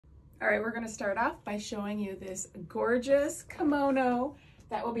All right, we're gonna start off by showing you this gorgeous kimono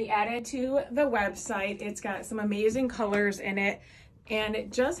that will be added to the website. It's got some amazing colors in it, and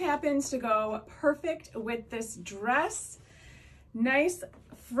it just happens to go perfect with this dress. Nice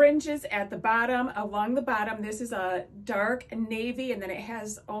fringes at the bottom, along the bottom. This is a dark navy, and then it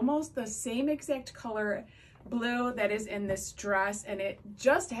has almost the same exact color blue that is in this dress, and it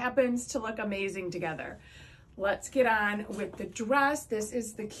just happens to look amazing together. Let's get on with the dress. This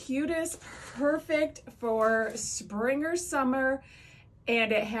is the cutest, perfect for spring or summer,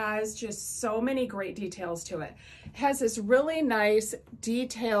 and it has just so many great details to it. It has this really nice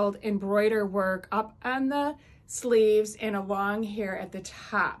detailed embroider work up on the sleeves and along here at the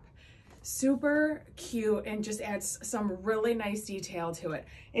top. Super cute and just adds some really nice detail to it.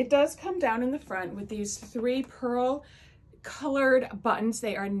 It does come down in the front with these 3 pearl colored buttons.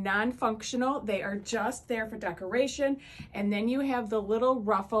 They are non-functional. They are just there for decoration. And then you have the little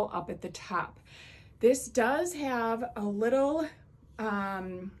ruffle up at the top. This does have a little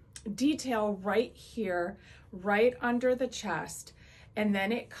detail right here, right under the chest. And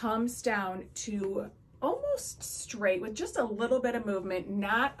then it comes down to almost straight with just a little bit of movement,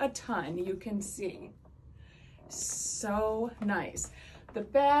 not a ton, you can see. So nice. The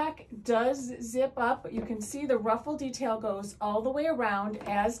back does zip up, but you can see the ruffle detail goes all the way around,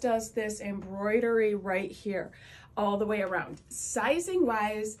 as does this embroidery right here, all the way around. Sizing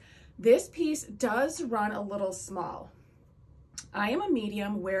wise, this piece does run a little small. I am a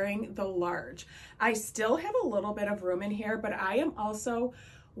medium wearing the large. I still have a little bit of room in here, but I am also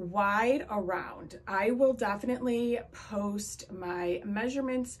wide around. I will definitely post my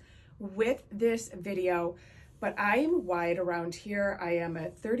measurements with this video, but I am wide around here. I am a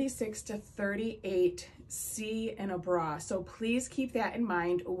 36 to 38 C in a bra. So please keep that in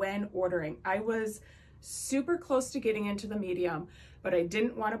mind when ordering. I was super close to getting into the medium, but I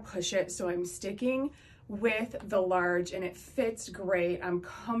didn't want to push it. So I'm sticking with the large, and it fits great. I'm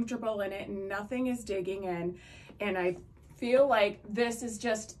comfortable in it. Nothing is digging in. And I feel like this is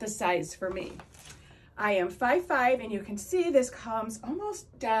just the size for me. I am 5'5", and you can see this comes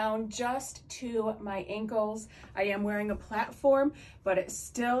almost down just to my ankles. I am wearing a platform, but it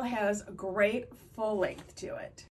still has great full length to it.